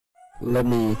Let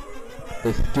me,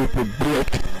 the stupid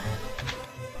brick.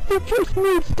 I just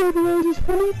made stabilizers,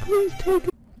 honey. Please take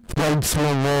it. Thanks,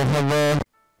 Warhammer.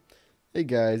 Hey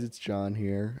guys, it's John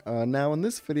here. Now in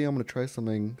this video I'm going to try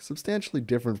something substantially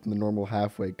different from the normal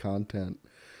halfway content.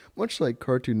 Much like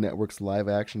Cartoon Network's live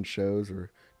action shows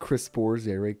or Chris Spore's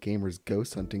Irate Gamer's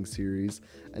ghost hunting series,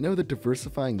 I know that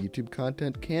diversifying YouTube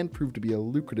content can prove to be a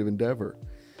lucrative endeavor.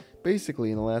 Basically,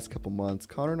 in the last couple months,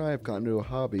 Connor and I have gotten into a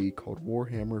hobby called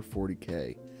Warhammer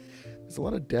 40k. There's a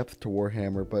lot of depth to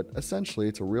Warhammer, but essentially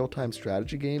it's a real-time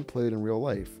strategy game played in real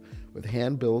life, with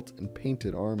hand-built and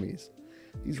painted armies.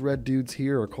 These red dudes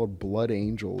here are called Blood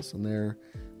Angels, and they're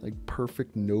like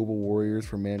perfect noble warriors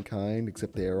for mankind,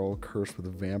 except they are all cursed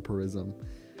with vampirism.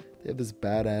 They have this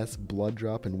badass blood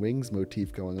drop and wings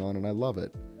motif going on, and I love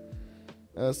it.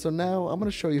 So now I'm going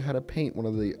to show you how to paint one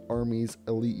of the Army's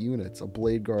elite units, a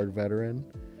Blade Guard veteran.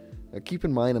 Keep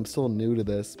in mind I'm still new to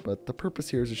this, but the purpose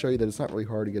here is to show you that it's not really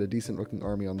hard to get a decent looking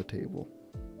army on the table.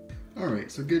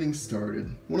 Alright, so getting started.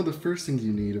 One of the first things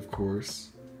you need, of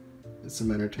course, is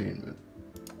some entertainment.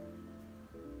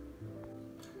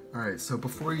 Alright, so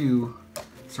before you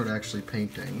start actually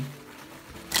painting,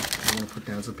 I'm going to put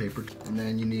down some paper, and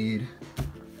then you need,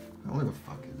 where the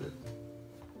fuck is it?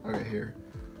 Okay, here.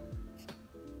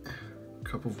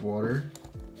 Cup of water,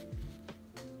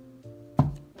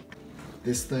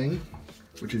 this thing,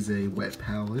 which is a wet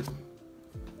palette,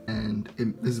 and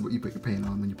this is what you put your paint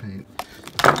on when you paint.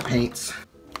 Paints,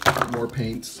 more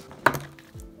paints.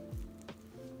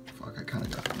 Fuck, I kind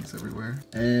of got these everywhere.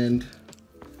 And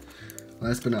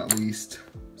last but not least,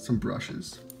 some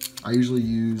brushes. I usually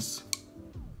use,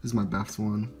 this is my best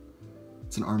one.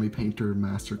 It's an Army Painter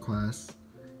Masterclass.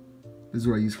 This is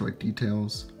what I use for like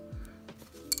details.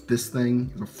 This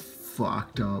thing is a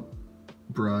fucked up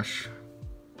brush.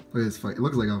 Look at this fight. It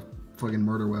looks like a fucking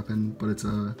murder weapon, but it's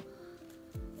a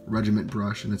regiment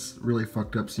brush, and it's really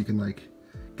fucked up so you can like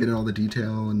get in all the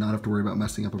detail and not have to worry about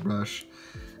messing up a brush.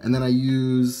 And then I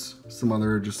use some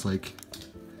other just like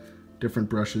different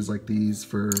brushes like these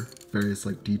for various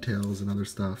like details and other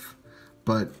stuff.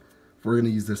 But we're gonna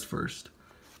use this first.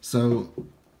 So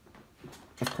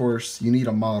of course you need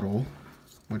a model,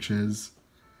 which is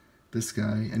this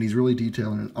guy, and he's really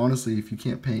detailed, and honestly if you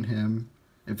can't paint him,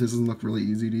 if this doesn't look really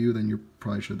easy to you, then you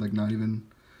probably should like not even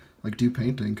like do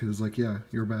painting, because like yeah,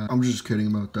 you're bad. I'm just kidding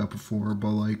about that before, but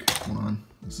like hold on,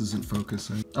 this isn't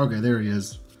focusing. Okay, there he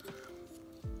is.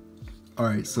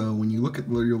 Alright, so when you look at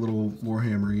your little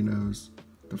Warhammer nose,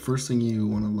 the first thing you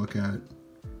want to look at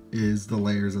is the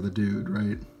layers of the dude,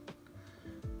 right?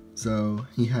 So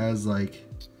he has like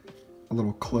a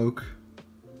little cloak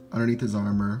underneath his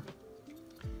armor.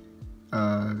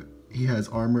 He has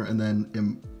armor and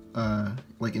then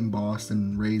like embossed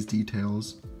and raised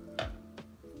details.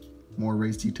 More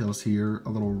raised details here. A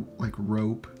little like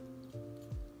rope.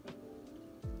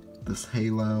 This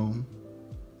halo.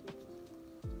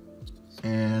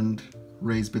 And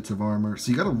raised bits of armor.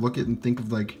 So you gotta look at and think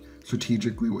of like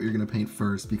strategically what you're gonna paint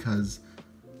first, because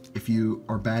if you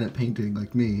are bad at painting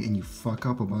like me and you fuck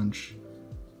up a bunch,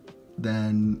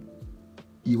 then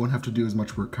you won't have to do as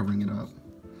much work covering it up.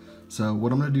 So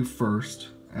what I'm going to do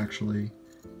first, actually,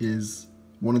 is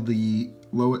one of the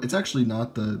lowest, it's actually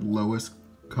not the lowest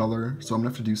color, so I'm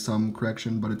going to have to do some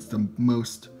correction, but it's the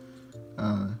most,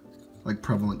 like,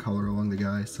 prevalent color along the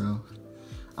guy, so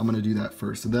I'm going to do that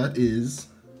first. So that is,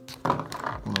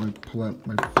 let me pull out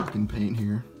my fucking paint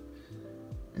here.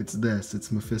 It's this, it's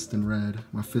Mephiston Red.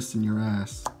 My fist in your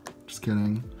ass. Just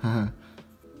kidding.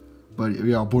 But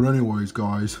yeah, but anyways,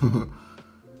 guys.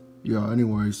 Yeah,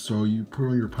 anyways, so you put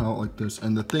on your palette like this,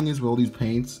 and the thing is with all these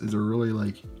paints is they're really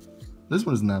like, this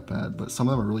one isn't that bad, but some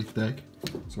of them are really thick.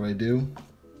 So what I do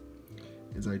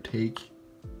is I take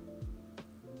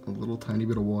a little tiny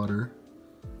bit of water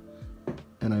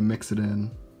and I mix it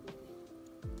in.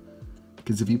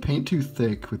 Because if you paint too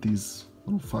thick with these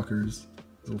little fuckers,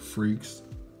 little freaks,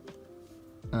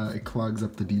 it clogs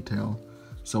up the detail.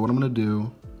 So what I'm gonna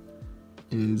do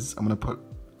is I'm gonna put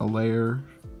a layer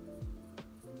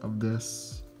of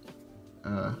this,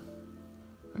 I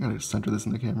gotta center this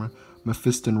in the camera,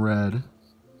 Mephiston Red,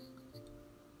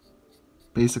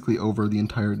 basically over the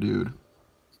entire dude.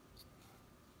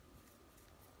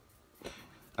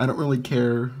 I don't really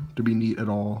care to be neat at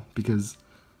all, because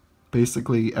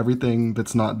basically everything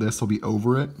that's not this will be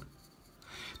over it.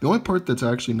 The only part that's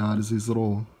actually not is these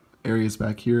little areas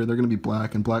back here. They're gonna be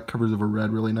black, and black covers over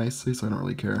red really nicely, so I don't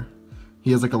really care.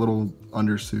 He has like a little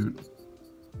undersuit.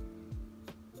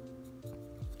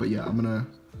 But yeah, I'm gonna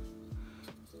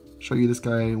show you this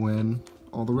guy when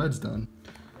all the red's done.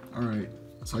 Alright,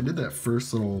 so I did that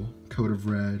first little coat of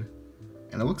red,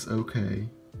 and it looks okay.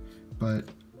 but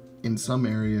in some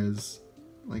areas,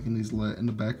 like in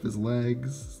the back of his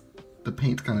legs, the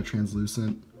paint's kind of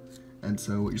translucent, and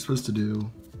so what you're supposed to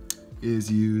do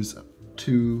is use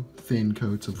 2 thin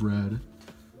coats of red.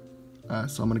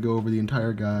 So I'm gonna go over the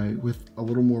entire guy with a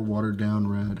little more watered down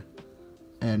red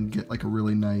and get like a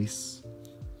really nice,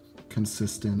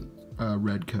 consistent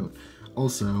red coat.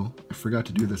 Also, I forgot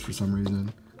to do this for some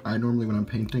reason. I normally, when I'm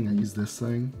painting, I use this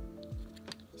thing.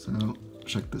 So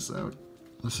check this out.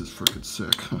 This is freaking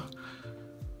sick.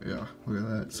 Yeah, look at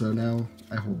that. So now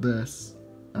I hold this,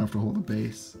 I don't have to hold the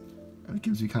base, and it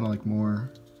gives you kind of like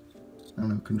more, I don't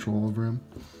know, control over him.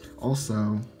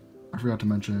 Also, I forgot to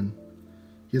mention,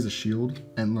 he has a shield,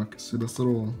 and look, so this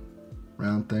little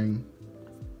round thing,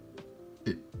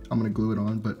 I'm gonna glue it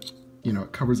on, but you know,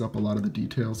 it covers up a lot of the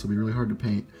details, so it'll be really hard to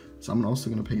paint. So I'm also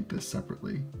gonna paint this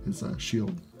separately, his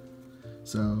shield.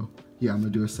 So yeah, I'm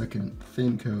gonna do a second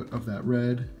thin coat of that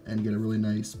red and get a really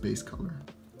nice base color.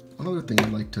 Another thing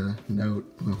I'd like to note,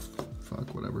 oh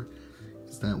fuck, whatever,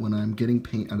 is that when I'm getting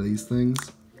paint out of these things,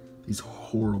 these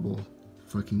horrible,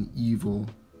 fucking evil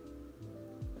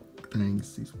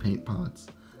things, these paint pots,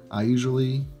 I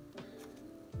usually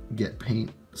get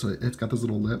paint, so it's got this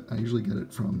little lip, I usually get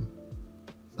it from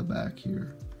the back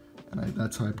here, and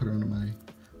that's how I put it onto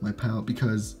my palette,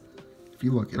 because if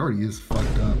you look, it already is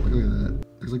fucked up. Look at that.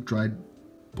 There's like dried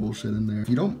bullshit in there. If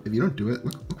you don't do it,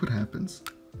 look what happens.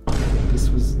 This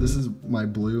is my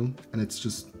blue, and it's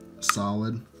just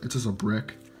solid. It's just a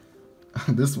brick.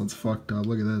 This one's fucked up.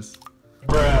 Look at this.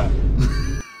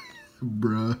 Bruh.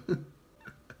 Bruh.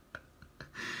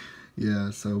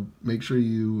 Yeah, so make sure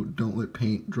you don't let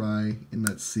paint dry in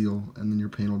that seal, and then your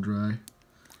paint will dry.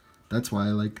 That's why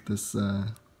I like this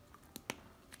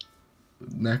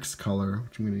next color,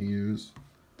 which I'm going to use,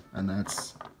 and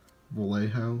that's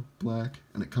Vallejo black,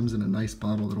 and it comes in a nice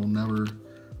bottle that'll never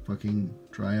fucking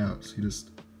dry out. So you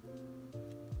just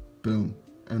boom,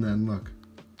 and then look,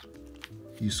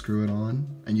 you screw it on,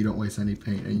 and you don't waste any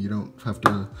paint, and you don't have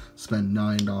to spend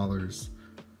 $9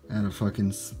 at a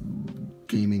fucking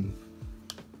gaming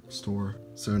store.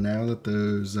 So now that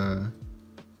those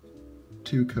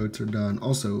 2 coats are done,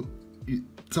 also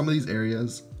some of these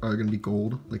areas are gonna be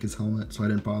gold, like his helmet, so I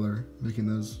didn't bother making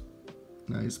those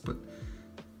nice, but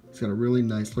it's got a really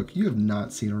nice look. You have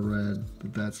not seen a red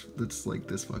that's like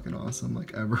this fucking awesome,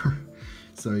 like, ever.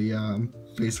 So yeah, I'm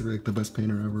basically like the best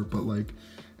painter ever. But like,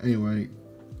 anyway,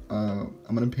 I'm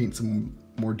gonna paint some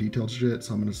more detailed shit,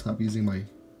 so I'm gonna stop using my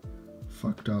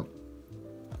fucked up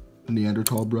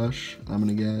Neanderthal brush. I'm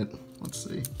gonna get, let's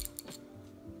see,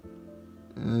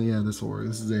 yeah, this will work.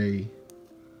 This is a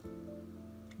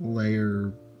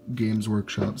Layer Games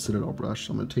Workshop Citadel brush.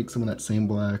 So I'm gonna take some of that same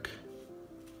black,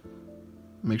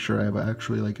 make sure I have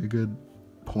actually like a good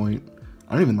point.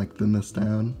 I don't even like thin this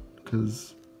down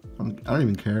because I don't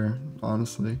even care,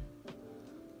 honestly.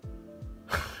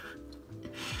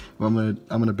 Well, I'm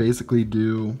gonna basically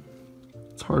do,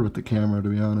 it's hard with the camera to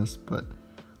be honest, but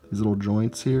these little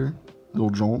joints here,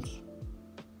 little joints.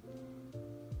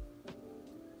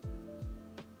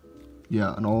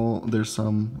 Yeah, and there's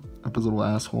some up his little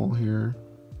asshole here.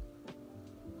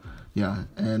 Yeah,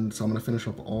 and so I'm gonna finish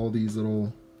up all these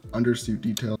little undersuit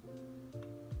details.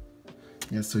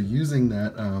 Yeah, so using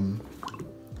that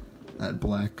that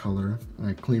black color, and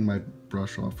I clean my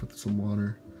brush off with some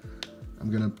water,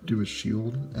 I'm gonna do a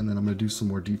shield, and then I'm gonna do some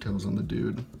more details on the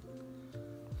dude.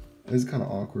 It's kind of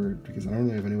awkward because I don't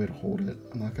really have any way to hold it.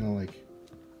 I'm not gonna like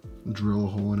drill a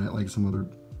hole in it like some other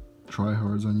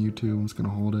tryhards on YouTube. I'm just gonna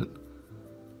hold it.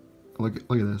 Look at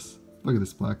this. Look at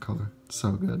this black color. It's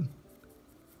so good.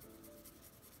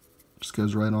 Just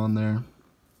goes right on there.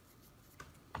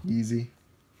 Easy.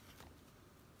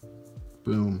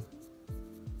 Boom.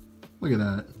 Look at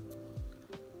that.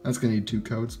 That's gonna need 2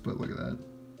 coats, but look at that.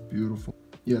 Beautiful.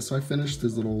 Yeah, so I finished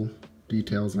his little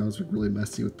details, and I was like really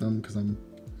messy with them because I'm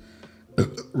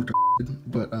retarded.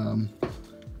 But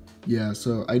yeah,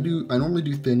 so I normally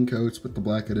do thin coats, but the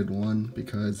black I did one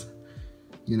because,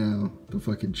 you know, the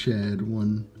fucking Chad,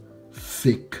 one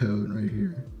thick coat right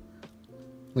here.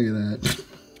 Look at that.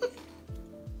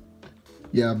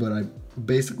 Yeah, but I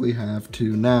basically have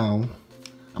to now,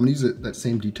 I'm gonna use that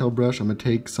same detail brush. I'm gonna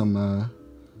take some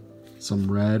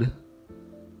red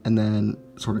and then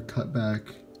sort of cut back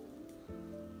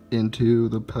into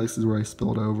the places where I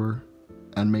spilled over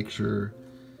and make sure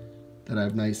that I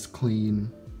have nice,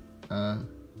 clean,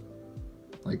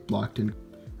 like blocked in.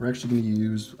 We're actually gonna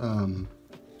use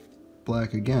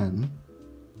black again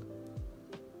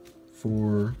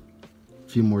for a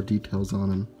few more details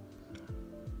on him.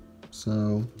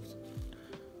 So,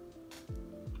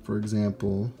 for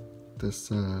example,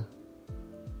 this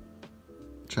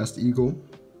chest eagle.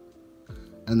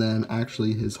 And then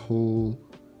actually his whole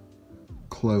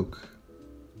cloak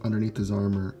underneath his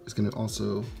armor is going to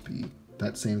also be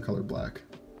that same color black.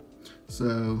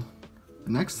 So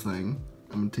the next thing,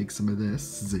 I'm going to take some of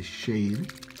this. This is a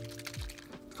shade.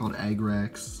 It's called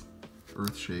Agrax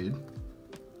Earth Shade.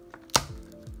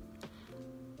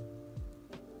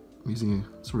 I'm using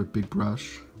a sort of big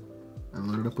brush. I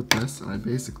load it up with this, and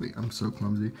I'm so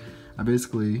clumsy. I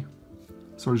basically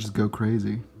sort of just go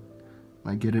crazy.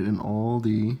 I get it in all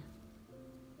the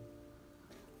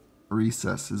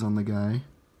recesses on the guy.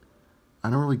 I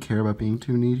don't really care about being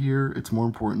too neat here. It's more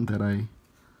important that I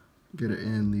get it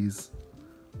in these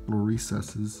little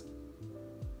recesses.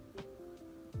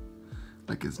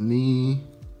 Like his knee.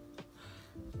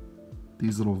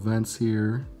 These little vents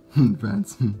here.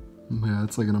 Vents. Yeah,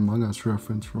 it's like an Among Us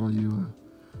reference for all you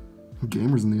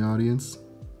gamers in the audience.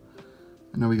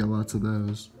 I know we got lots of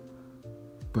those.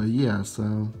 But yeah,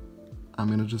 so I'm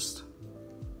gonna just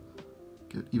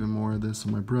get even more of this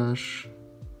on my brush.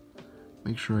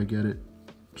 Make sure I get it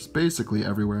just basically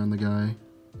everywhere on the guy.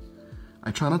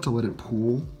 I try not to let it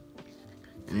pool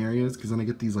in areas because then I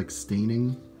get these like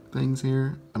staining things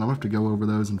here, and I'll have to go over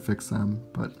those and fix them,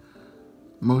 but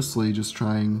mostly just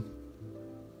trying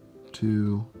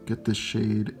to get this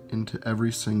shade into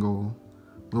every single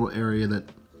little area that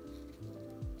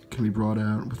can be brought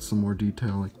out with some more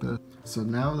detail like this. So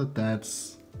now that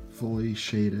that's fully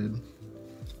shaded,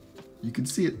 you can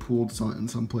see it pooled in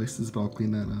some places, but I'll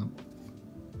clean that up.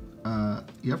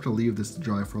 You have to leave this to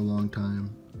dry for a long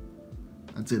time.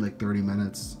 I'd say like 30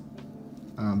 minutes.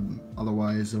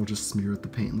 Otherwise it'll just smear with the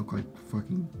paint and look like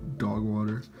fucking dog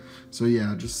water. So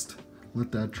yeah, just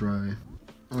let that dry.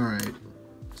 Alright,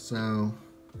 so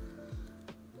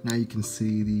now you can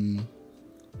see the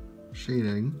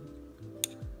shading.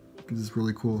 It gives this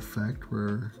really cool effect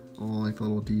where all like the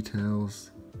little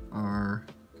details are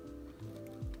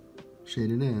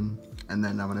shaded in. And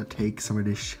then I'm gonna take some of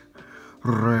this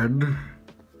red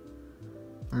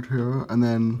right here, and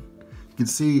then you can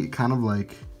see it kind of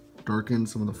like darken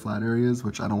some of the flat areas,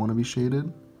 which I don't want to be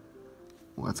shaded.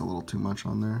 Well, that's a little too much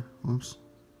on there. Oops.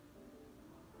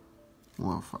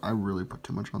 Well, I really put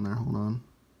too much on there. Hold on.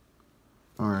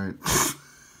 Alright.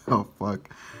 Oh, fuck.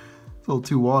 It's a little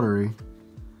too watery.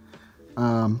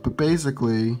 But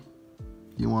basically,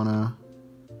 you want to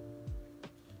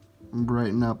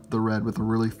brighten up the red with a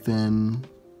really thin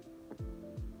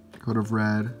coat of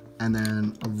red, and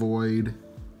then avoid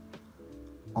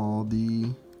all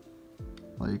the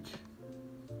like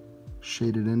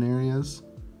shaded in areas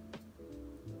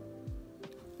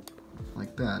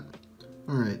like that.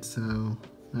 Alright, so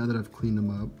now that I've cleaned them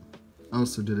up, I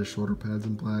also did his shoulder pads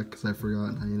in black because I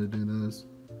forgot how to do those.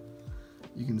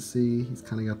 You can see he's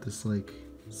kind of got this like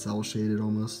cell shaded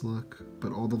almost look,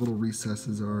 but all the little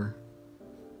recesses are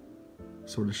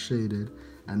sort of shaded.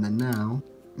 And then now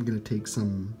I'm gonna take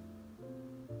some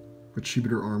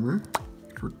Retributor armor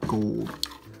for gold.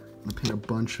 I'm gonna paint a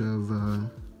bunch of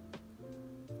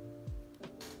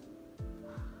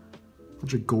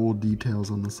gold details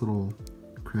on this little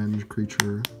cringe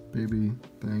creature baby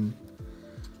thing.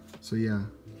 So yeah,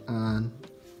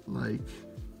 like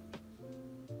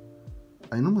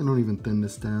I normally don't even thin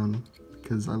this down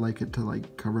because I like it to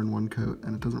like cover in one coat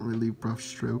and it doesn't really leave rough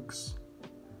strokes.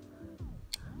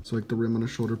 So like the rim on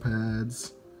his shoulder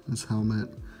pads, his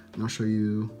helmet, and I'll show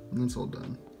you when it's all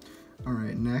done.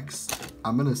 Alright, next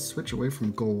I'm gonna switch away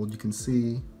from gold. You can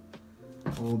see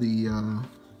all the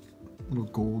little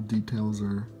gold details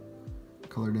are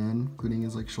colored in, including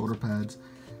his like shoulder pads.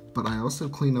 But I also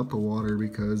clean up the water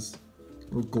because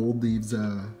little gold leaves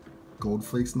gold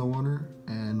flakes in the water,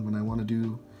 and when I want to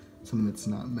do something that's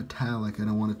not metallic, I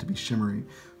don't want it to be shimmery.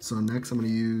 So next I'm going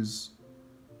to use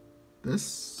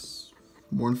this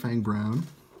Mornfang Brown.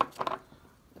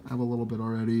 I have a little bit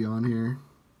already on here.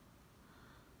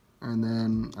 And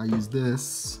then I use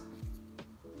this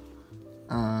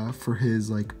for his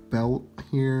like belt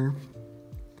here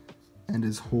and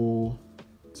his whole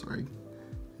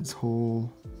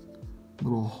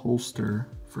little holster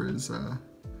for his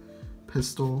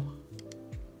pistol,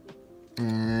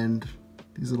 and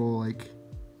these little like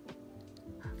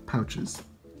pouches.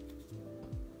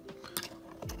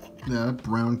 That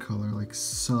brown color like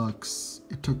sucks.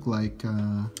 It took like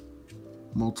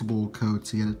multiple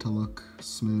coats to get it to look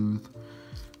smooth,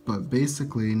 but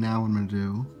basically now what I'm gonna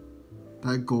do,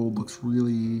 that gold looks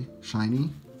really shiny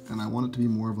and I want it to be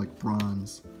more of like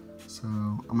bronze. So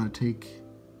I'm gonna take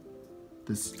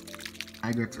this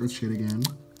Agrax Earthshade again.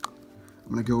 I'm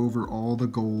gonna go over all the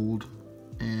gold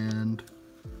and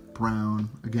brown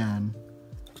again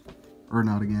or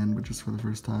not again, but just for the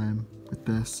first time with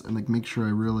this, and like make sure I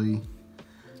really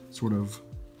sort of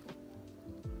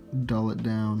dull it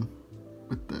down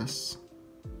with this.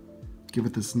 Give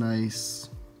it this nice,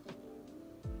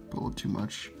 a little too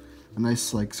much, a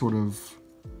nice like sort of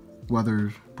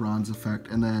weathered bronze effect.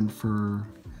 And then for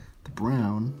the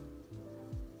brown,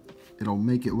 it'll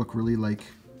make it look really like,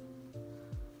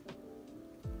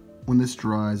 when this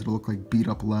dries, it'll look like beat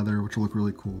up leather, which will look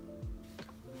really cool.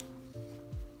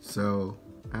 So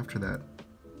after that,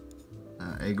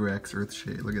 Agrax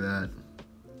Earthshade, look at that.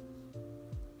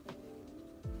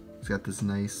 It's got this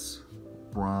nice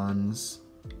bronze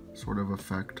sort of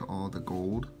effect to all the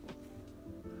gold,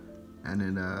 and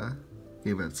it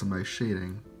gave it some nice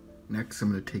shading. Next,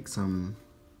 I'm going to take some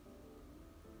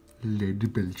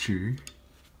lead belcher,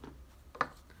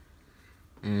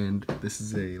 and this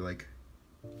is a like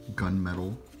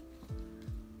gunmetal.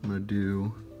 I'm going to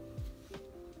do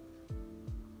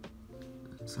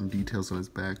some details on his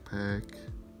backpack,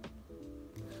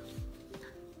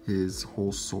 his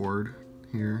whole sword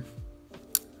here,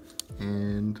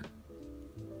 and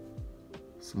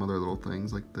some other little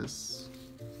things like this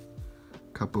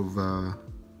cup of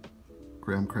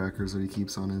graham crackers that he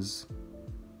keeps on his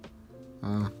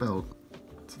belt.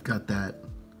 So I've got that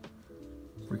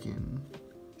freaking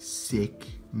sick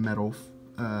metal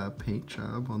paint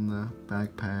job on the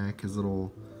backpack, his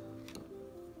little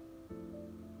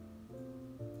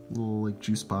like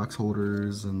juice box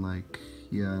holders, and like,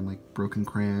 yeah, and like broken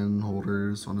crayon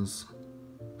holders on his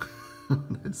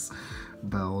on his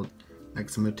belt.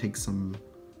 Next, I'm gonna take some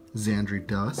Xandri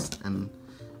dust, and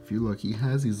if you look, he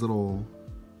has these little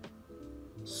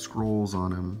scrolls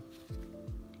on him.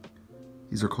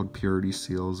 These are called purity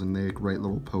seals, and they write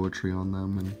little poetry on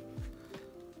them, and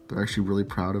they're actually really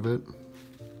proud of it.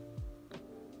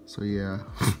 So yeah.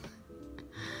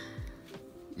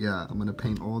 Yeah, I'm gonna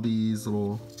paint all these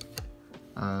little,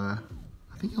 I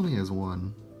think he only has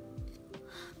one,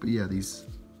 but yeah, these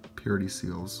purity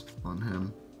seals on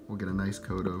him. We'll get a nice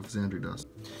coat of Xandri dust.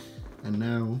 And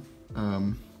now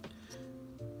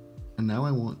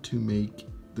I want to make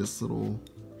this little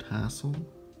tassel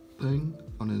thing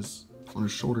on his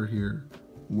shoulder here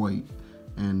white,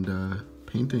 and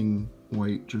painting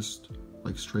white, just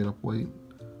like straight up white,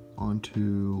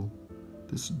 onto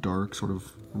this dark sort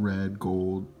of red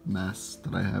gold mess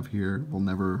that I have here will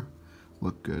never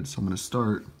look good. So I'm going to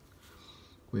start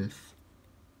with,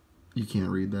 you can't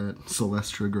read that,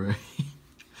 Celestra Gray.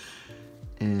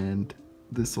 And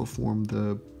this will form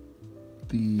the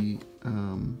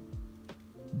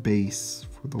base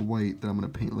for the white that I'm going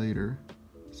to paint later,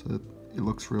 so that it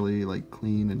looks really like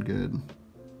clean and good.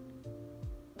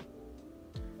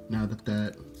 Now that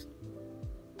that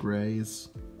gray is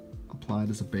applied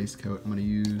as a base coat, I'm going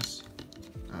to use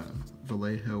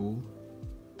Vallejo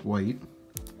white.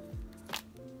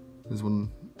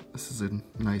 This is a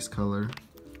nice color,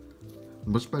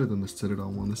 much better than the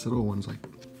Citadel one. The Citadel one's like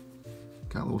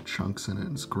got little chunks in it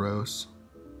and it's gross.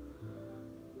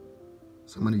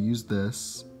 So I'm going to use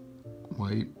this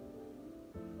white,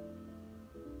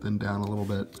 then down a little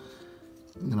bit,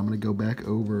 and then I'm going to go back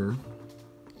over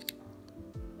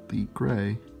the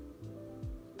gray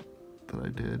that I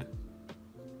did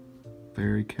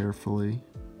very carefully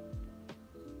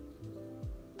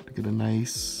to get a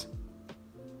nice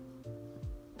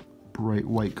bright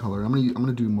white color. I'm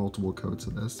gonna do multiple coats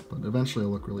of this, but eventually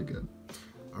it'll look really good.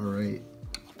 All right,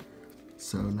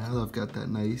 so now that I've got that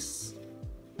nice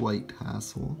white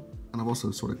tassel, and I've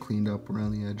also sort of cleaned up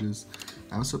around the edges,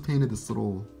 I also painted this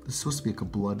little, this is supposed to be like a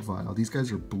blood vial. These guys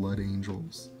are blood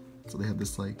angels, so they have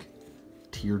this like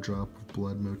teardrop of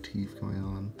blood motif going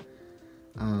on.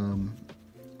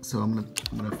 So I'm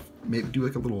gonna maybe do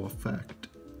like a little effect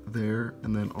there,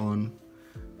 and then on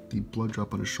the blood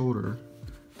drop on his shoulder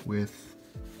with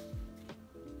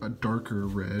a darker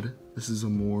red. This is a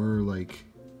more like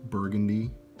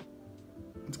burgundy.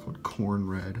 It's called corn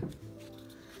red.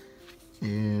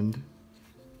 And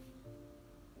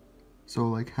so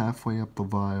like halfway up the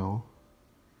vial,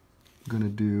 I'm gonna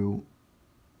do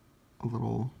a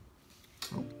little,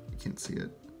 oh, you can't see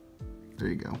it. There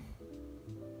you go.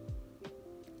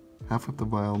 Half up the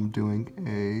vial, I'm doing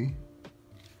a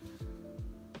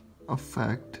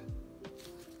effect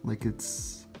like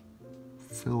it's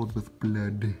filled with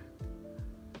blood,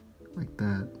 like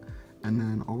that. And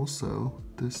then also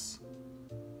this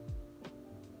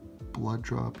blood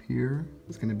drop here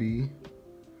is going to be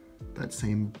that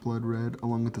same blood red,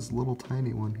 along with this little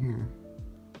tiny one here.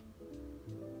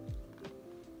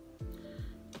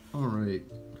 Alright,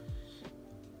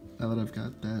 now that I've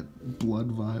got that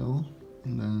blood vial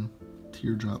and the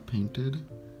teardrop painted,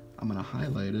 I'm going to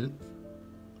highlight it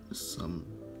some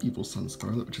Evil Sun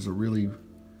Scarlet, which is a really,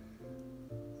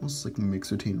 almost like a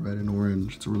mix between red and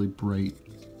orange. It's a really bright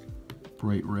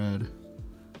red.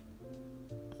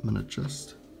 I'm gonna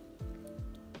just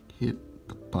hit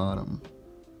the bottom.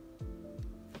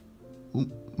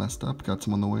 Oop, messed up, got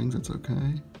some on the wings, that's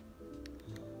okay.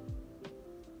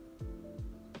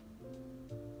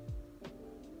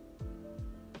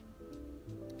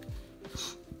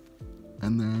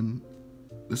 And then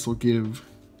this will give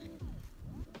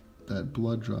that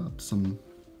blood drop some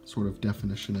sort of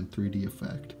definition and 3D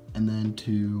effect. And then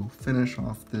to finish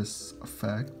off this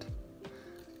effect,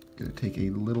 I'm gonna take a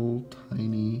little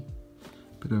tiny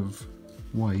bit of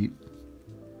white,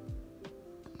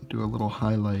 do a little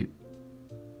highlight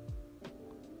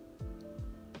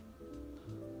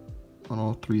on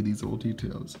all three of these little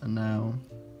details. And now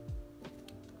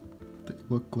they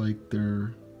look like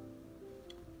they're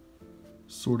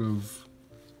sort of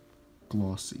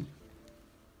glossy.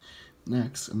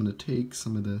 Next, I'm going to take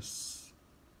some of this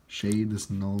shade, this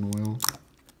Null Oil.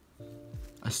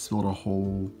 I spilled a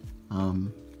whole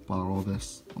bottle of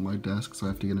this on my desk, so I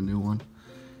have to get a new one.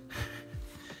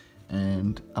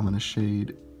 And I'm going to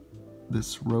shade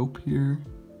this rope here.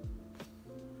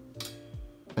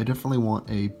 I definitely want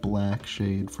a black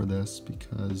shade for this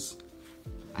because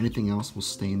anything else will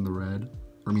stain the red,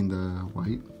 or I mean the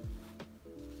white.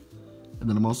 And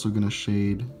then I'm also going to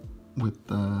shade with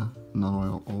the Null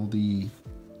Oil all the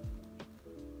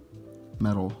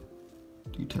metal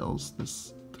details, the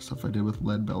stuff I did with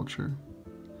Lead Belcher.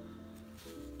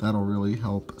 That'll really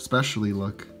help, especially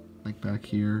look like back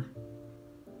here,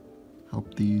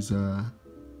 help these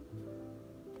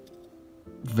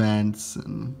vents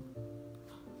and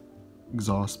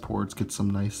exhaust ports get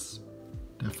some nice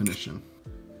definition.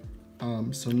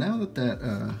 So now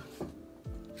that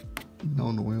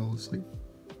Null Oil is like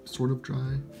sort of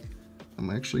dry, I'm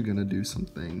actually gonna do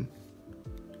something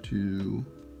to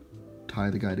tie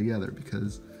the guy together,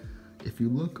 because if you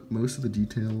look, most of the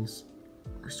details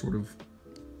are sort of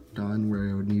done where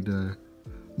I would need to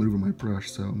maneuver my brush.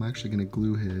 So I'm actually gonna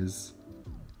glue his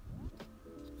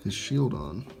shield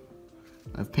on.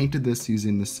 I've painted this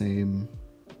using the same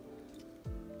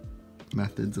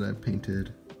methods that I've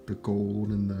painted the gold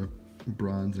and the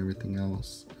bronze and everything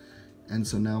else. And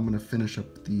so now I'm gonna finish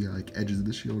up the like edges of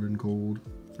the shield in gold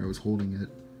where I was holding it,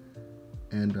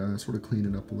 and sort of clean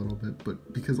it up a little bit.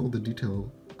 But because all the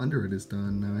detail under it is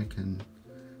done, now I can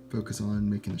focus on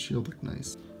making the shield look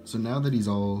nice. So now that he's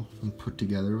all put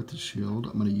together with the shield,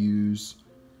 I'm gonna use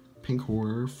Pink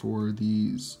Horror for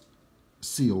these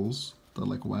seals, the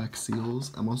like wax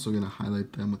seals. I'm also gonna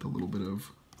highlight them with a little bit of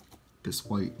this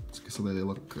white so that they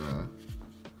look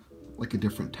like a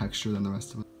different texture than the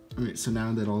rest of it. Alright, so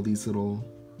now that all these little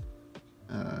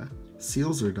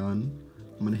seals are done,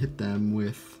 I'm gonna hit them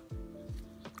with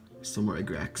some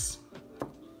Regrex.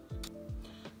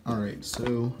 Alright,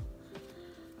 so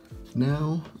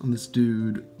now on this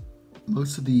dude,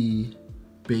 most of the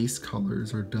base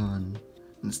colors are done,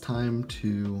 and it's time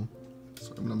to,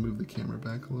 so I'm gonna move the camera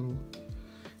back a little.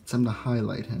 It's time to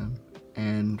highlight him.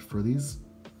 And for these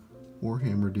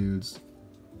Warhammer dudes,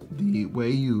 the way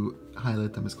you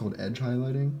highlight them is called edge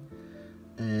highlighting.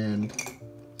 And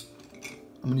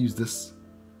I'm gonna use this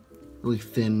really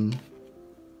thin,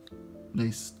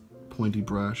 nice pointy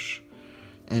brush.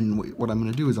 And what I'm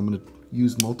gonna do is I'm gonna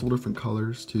use multiple different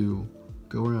colors to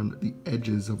go around the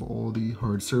edges of all the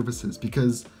hard surfaces,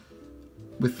 because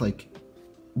with like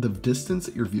the distance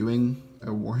that you're viewing a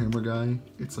Warhammer guy,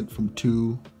 it's like from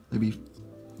 2, maybe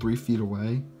 3 feet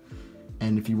away.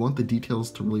 And if you want the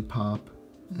details to really pop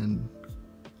and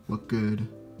look good,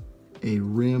 a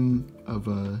rim of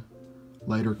a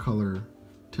lighter color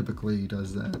typically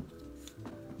does that.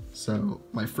 So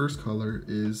my first color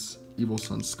is Evil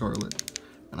Sun Scarlet,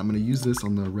 and I'm going to use this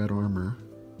on the red armor.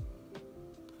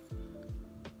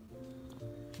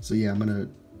 So yeah, I'm going to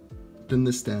thin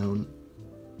this down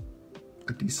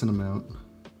a decent amount.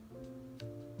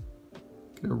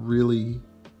 Get a really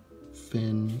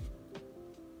thin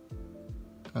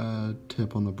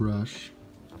tip on the brush,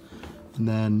 and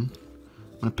then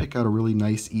I'm gonna pick out a really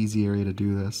nice easy area to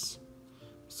do this.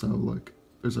 So look,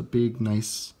 there's a big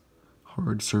nice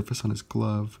hard surface on his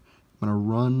glove. I'm gonna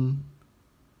run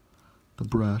the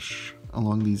brush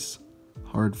along these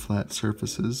hard flat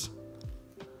surfaces,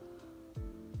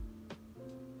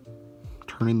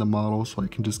 turning the model so I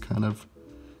can just kind of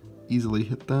easily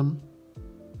hit them,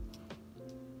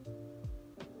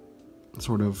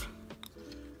 sort of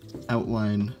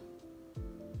outline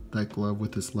that glove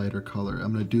with this lighter color.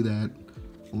 I'm going to do that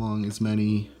along as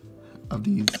many of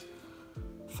these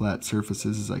flat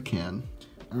surfaces as I can.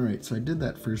 Alright, so I did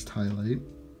that first highlight,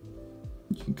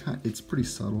 it's pretty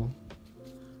subtle.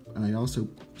 And I also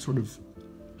sort of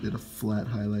did a flat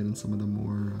highlight in some of the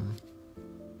more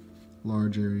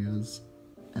large areas.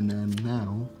 And then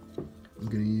now I'm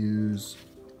gonna use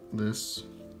this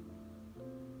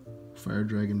Fire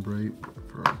Dragon Bright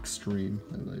for extreme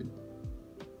highlight.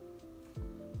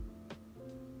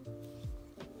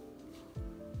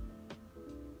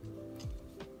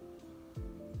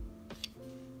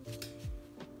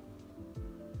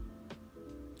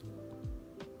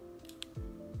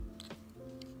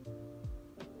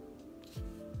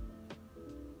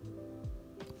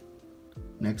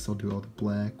 Next I'll do all the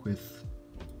black with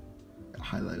a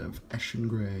highlight of Eshin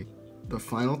Gray. The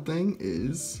final thing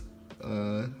is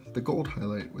the gold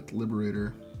highlight with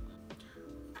Liberator.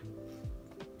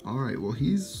 Alright, well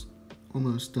he's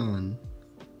almost done.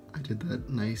 I did that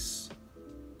nice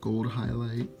gold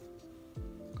highlight,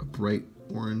 a bright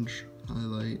orange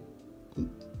highlight. Ooh,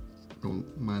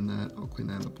 don't mind that, I'll clean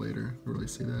that up later, I really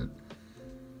see that.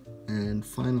 And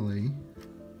finally,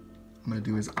 I'm gonna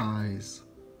do his eyes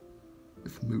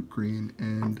with Moot Green,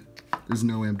 and there's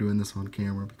no way I'm doing this on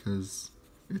camera because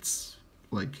it's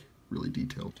like really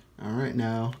detailed. Alright,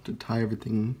 now to tie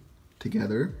everything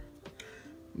together,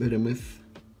 hit him with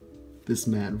this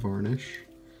matte varnish,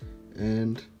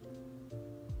 and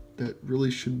that really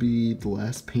should be the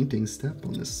last painting step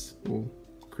on this little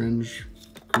cringe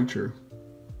creature.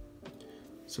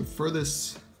 So for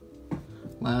this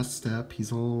last step,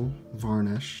 he's all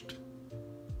varnished.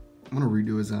 I'm gonna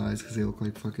redo his eyes because they look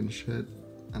like fucking shit,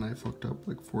 and I fucked up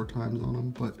like 4 times on him,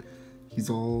 but he's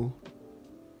all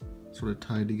sort of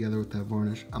tied together with that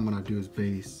varnish. I'm gonna do his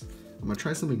base. I'm gonna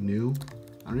try something new.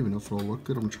 I don't even know if it'll look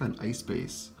good. I'm gonna try an ice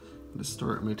base. To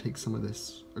start, I'm gonna take some of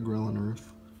this Agrellan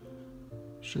Earth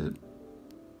shit,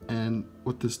 and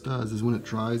what this does is when it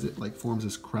dries, it like forms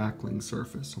this crackling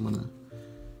surface. So I'm gonna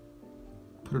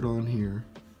put it on here,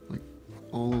 like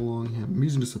all along him. I'm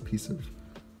using just a piece of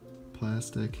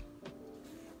plastic.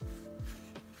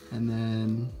 And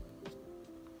then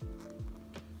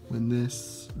when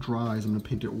this dries, I'm gonna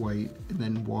paint it white and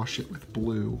then wash it with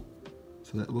blue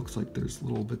so that it looks like there's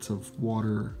little bits of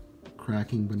water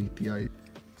cracking beneath the ice.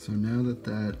 So now that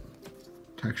that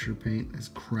texture paint is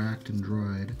cracked and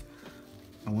dried,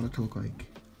 I want it to look like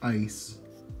ice.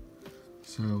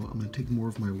 So I'm gonna take more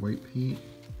of my white paint,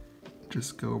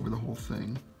 just go over the whole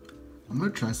thing. I'm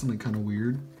gonna try something kind of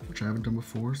weird, which I haven't done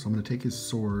before. So I'm gonna take his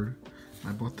sword.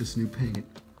 I bought this new paint.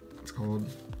 It's called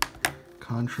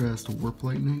Contrast Warp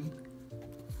Lightning.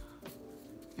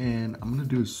 And I'm gonna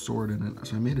do his sword in it.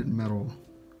 So I made it metal.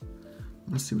 I'm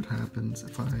gonna see what happens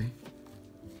if I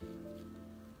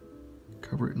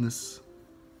cover it in this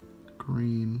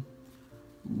green.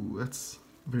 Ooh, that's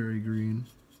very green.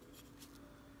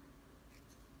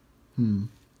 I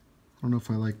don't know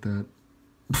if I like that.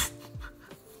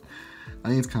 I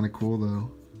think it's kind of cool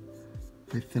though.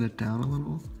 If I thin it down a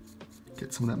little,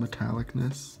 get some of that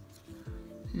metallicness.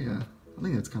 Yeah, I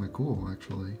think that's kind of cool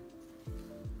actually.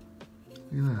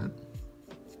 Look at that.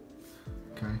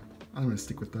 Okay, I'm gonna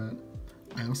stick with that.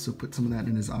 I also put some of that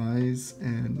in his eyes,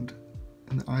 and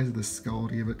in the eyes of the skull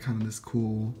to give it kind of this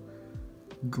cool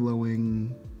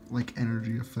glowing like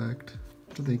energy effect,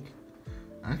 which I think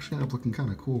actually ended up looking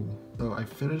kind of cool. So I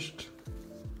finished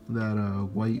that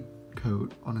white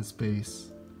coat on his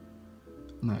base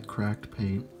and that cracked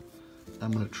paint.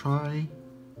 I'm gonna try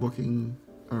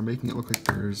making it look like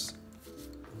there's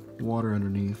water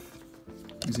underneath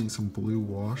using some blue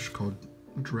wash called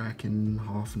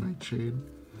Drakenhof Nightshade.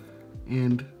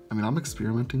 And I mean, I'm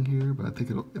experimenting here, but I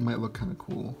think it might look kind of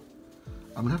cool.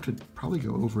 I'm gonna have to probably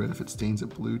go over it if it stains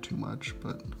it blue too much,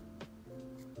 but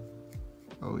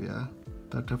oh yeah,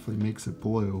 that definitely makes it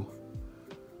blue.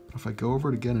 But if I go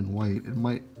over it again in white, it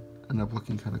might end up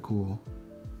looking kind of cool.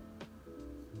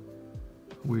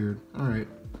 Weird. Alright,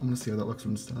 I'm gonna see how that looks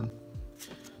when it's done.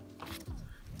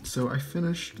 So I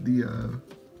finished the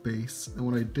base, and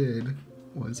what I did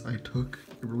was I took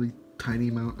a really tiny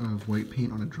amount of white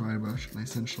paint on a dry brush, and I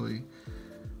essentially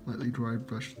lightly dry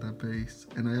brushed that base.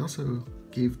 And I also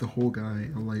gave the whole guy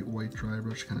a light white dry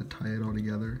brush to kind of tie it all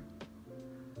together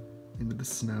into the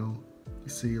snow. You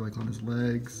see, like on his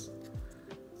legs,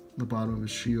 the bottom of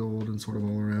his shield, and sort of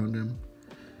all around him.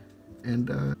 And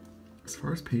as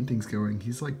far as painting's going,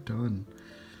 he's like done.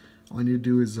 All I need to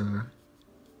do is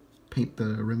paint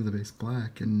the rim of the base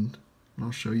black, and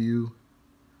I'll show you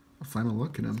a final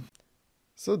look at him.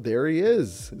 So there he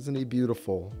is. Isn't he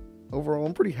beautiful? Overall,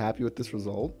 I'm pretty happy with this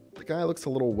result. The guy looks a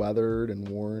little weathered and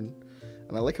worn,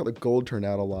 and I like how the gold turned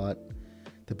out a lot.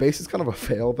 The base is kind of a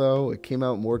fail though. It came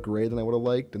out more gray than I would have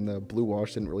liked, and the blue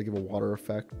wash didn't really give a water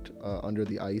effect under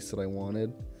the ice that I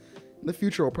wanted. In the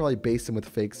future, I'll probably base him with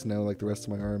fake snow like the rest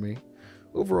of my army.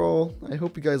 Overall, I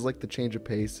hope you guys like the change of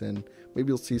pace, and maybe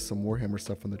you'll see some Warhammer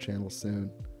stuff on the channel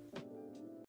soon.